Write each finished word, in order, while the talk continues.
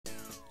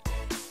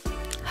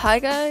Hi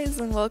guys,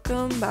 and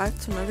welcome back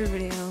to another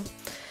video.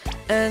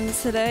 And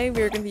today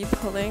we're going to be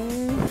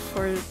pulling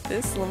for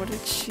this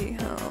limited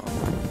Shiho.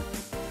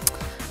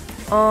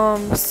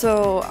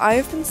 So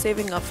I've been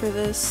saving up for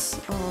this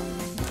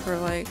for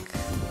like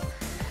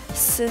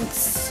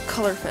since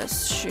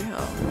Colorfest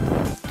Shiho.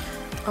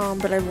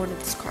 But I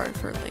wanted this card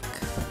for like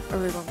a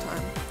really long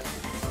time.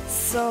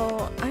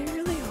 So I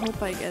really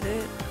hope I get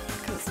it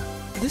because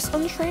this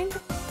Untrained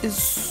is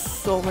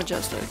so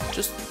majestic.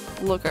 Just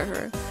look at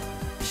her.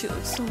 She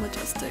looks so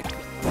majestic.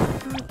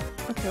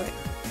 Okay, wait.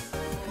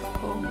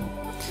 Pull.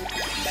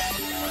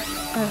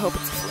 I hope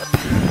it's a flip.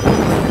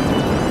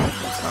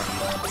 It's not.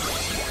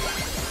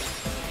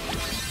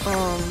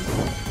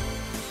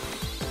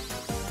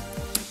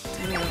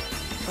 Dang it.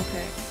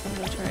 Okay, I'm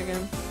gonna try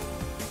again.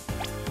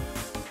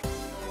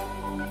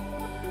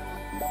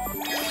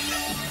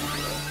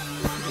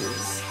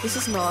 This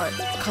is not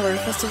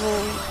Colorful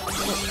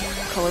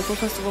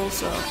Festival,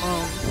 so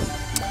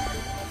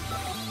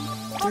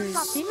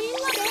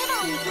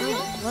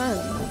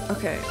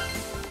okay,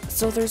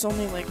 so there's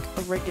only like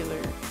a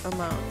regular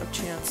amount of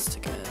chance to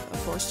get a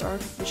 4-star,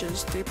 which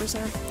is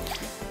 3%.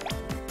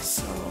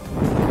 So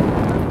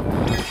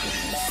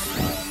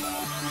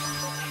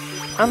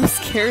I'm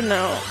scared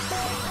now.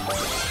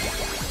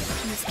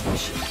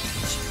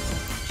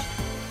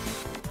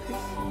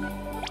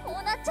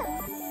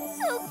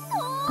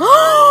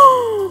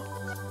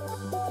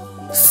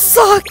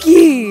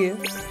 Saki!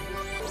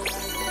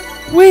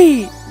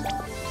 Wait!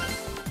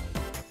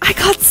 I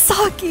got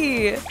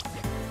Saki!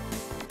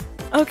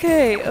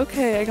 Okay,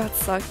 I got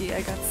Saki.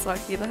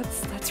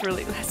 That's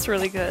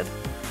really good.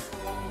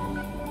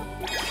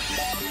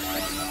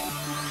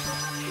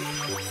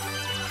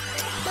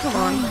 Come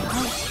on.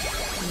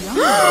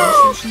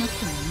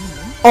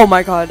 Oh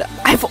my god,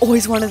 I've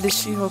always wanted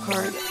this Shiho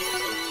card.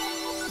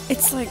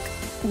 It's like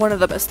one of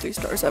the best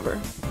 3-stars ever.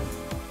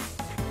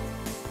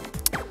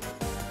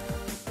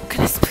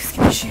 Goodness, please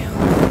give me Shiho.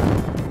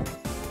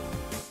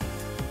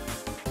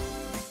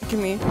 Give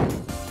me.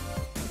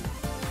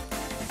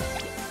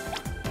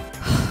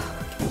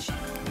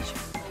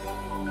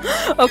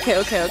 Okay.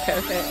 Okay,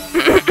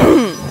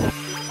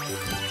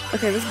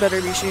 this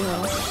better be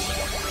Shiho.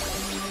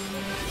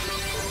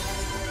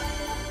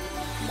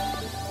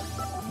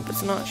 If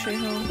it's not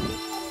Shiho.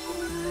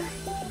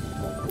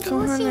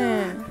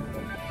 Kohane.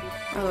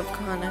 I love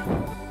Kohane.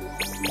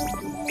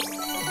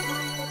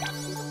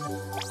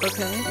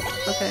 Okay.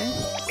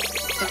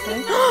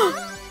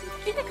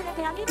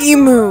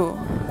 Emu.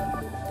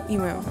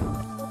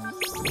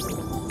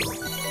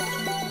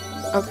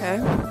 Okay.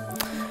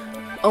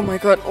 Oh my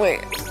god,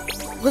 wait.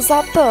 Was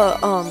that the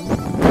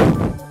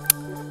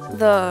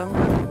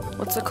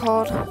what's it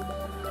called? I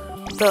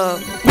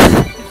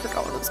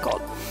forgot what it's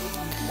called.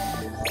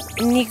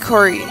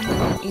 Nikori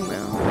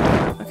emu.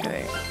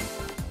 Okay.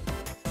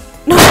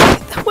 No,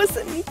 that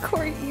wasn't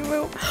Nikori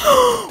emu.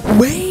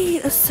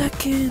 Wait a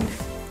second.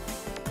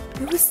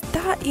 It was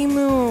that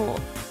emu.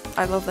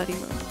 I love that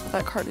emu.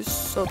 That card is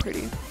so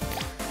pretty.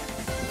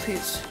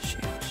 Please,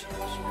 Shiho.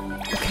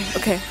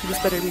 Okay, this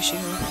better be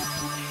Shiho.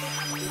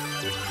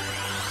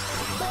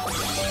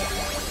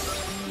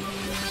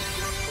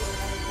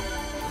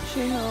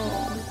 Shiho.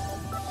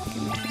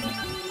 Give me Shiho.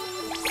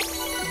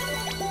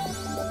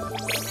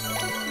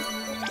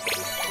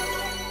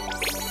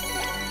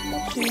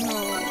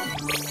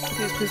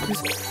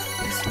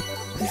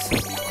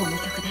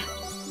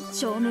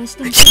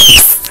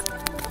 Please.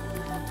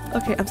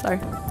 Okay, I'm sorry.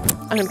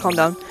 I'm gonna calm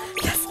down.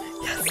 Yes.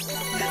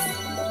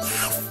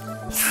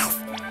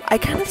 I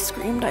kind of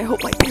screamed. I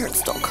hope my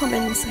parents don't come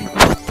in and say,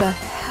 what the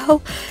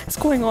hell is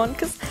going on?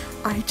 Because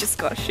I just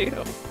got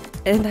Shiho.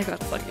 And I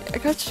got Saki. I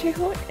got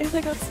Shiho and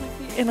I got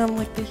Saki. And I'm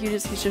like the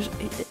hugest,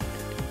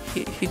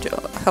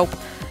 help.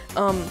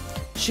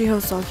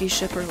 Shiho Saki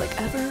shipper like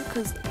ever.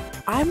 Because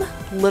I'm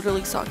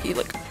literally Saki.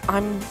 Like,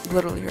 I'm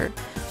literally her.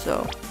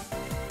 So.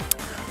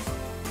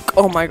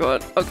 Oh my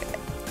god. Okay.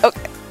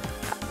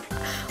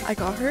 I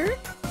got her.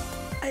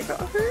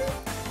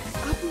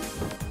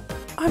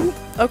 I'm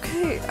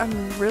okay.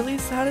 I'm really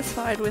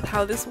satisfied with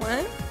how this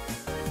went.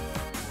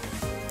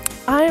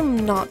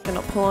 I'm not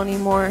gonna pull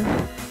anymore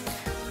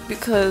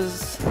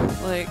because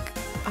like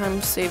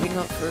I'm saving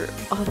up for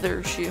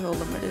other Shiho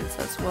limiteds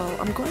as well.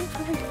 I'm going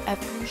for like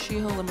every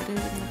Shiho limited in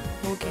the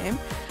whole game.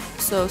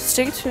 So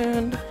stay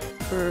tuned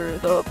for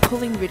the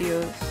pulling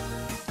videos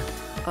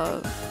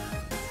of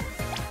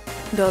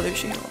the other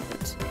Shiho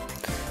limiteds.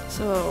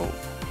 So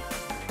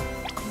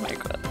oh my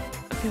god.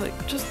 Okay,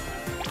 like just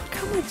look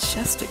how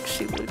majestic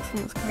she looks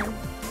in this card.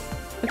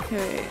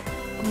 Okay,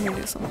 let me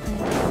do something.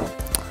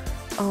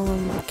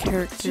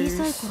 Characters.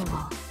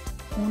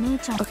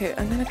 Okay,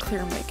 I'm gonna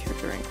clear my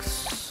character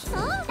ranks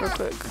real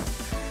quick.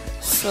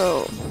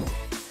 So,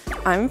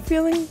 I'm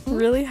feeling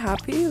really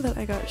happy that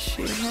I got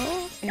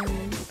Shiho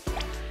and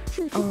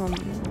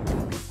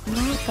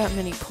not that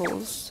many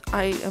pulls.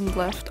 I am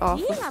left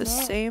off with the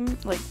same,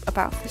 like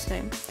about the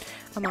same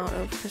amount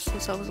of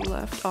crystals I was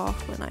left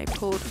off when I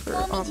pulled for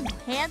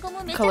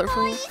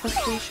Colorful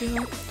Festival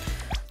Shiho.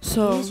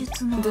 So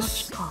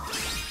this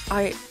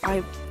I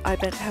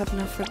bet I have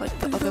enough for like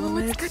the other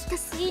limiteds.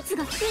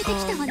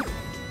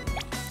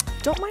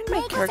 Don't mind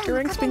my character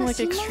ranks being like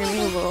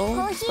extremely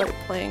low, despite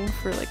playing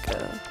for like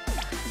a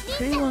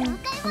pretty long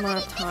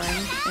amount of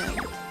time and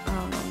I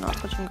don't know, not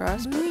touching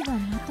grass, but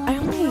I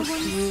only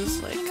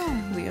use like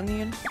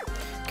Leonid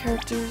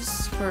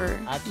characters for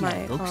my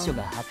team because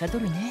I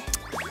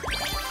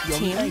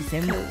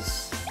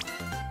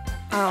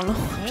don't know,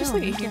 I'm just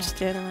like a huge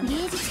stan and I'm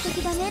like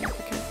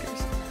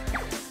characters.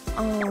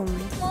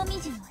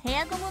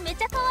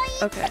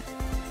 Okay.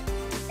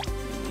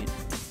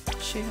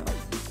 Shiho.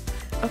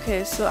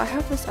 Okay, so I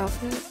have this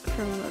outfit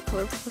from the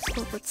color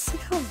proposal. Let's see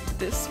how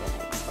this one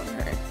looks on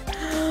her.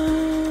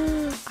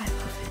 I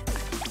love it.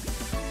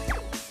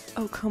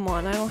 Oh, come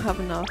on, I don't have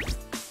enough.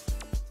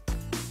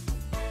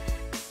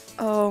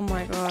 Oh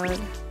my god.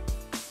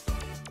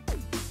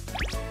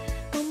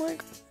 Oh my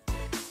god.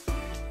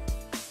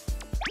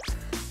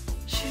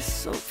 She's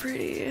so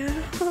pretty.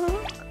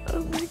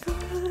 Oh my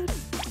god.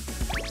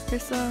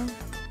 Here's some.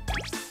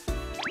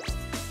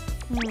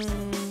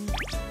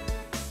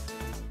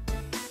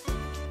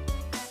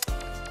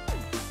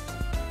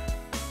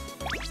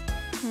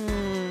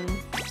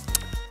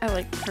 I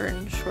like her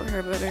in short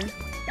hair better.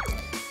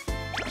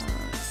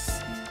 Let's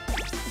see.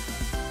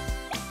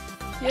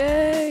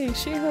 Yay,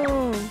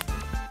 Shiho!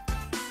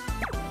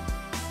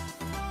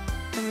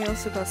 And we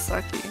also got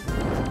Saki.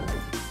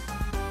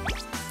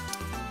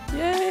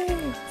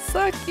 Yay,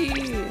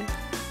 Saki!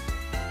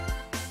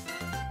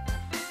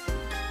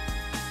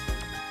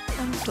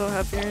 I'm so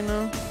happy right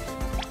now.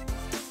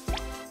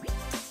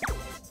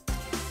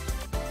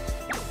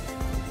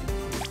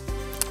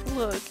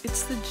 Look,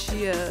 it's the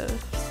GF.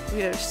 We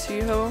have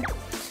Shiho,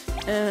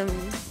 and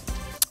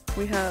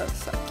we have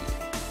Saki.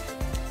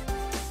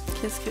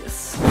 Kiss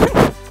kiss.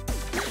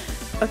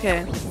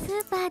 Okay,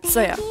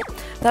 so yeah,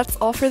 that's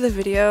all for the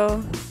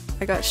video.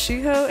 I got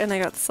Shiho and I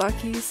got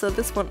Saki, so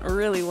this went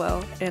really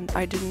well, and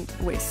I didn't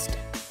waste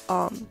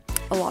a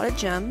lot of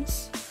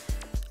gems,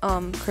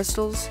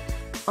 crystals.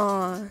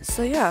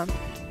 So yeah,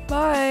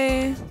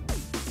 bye!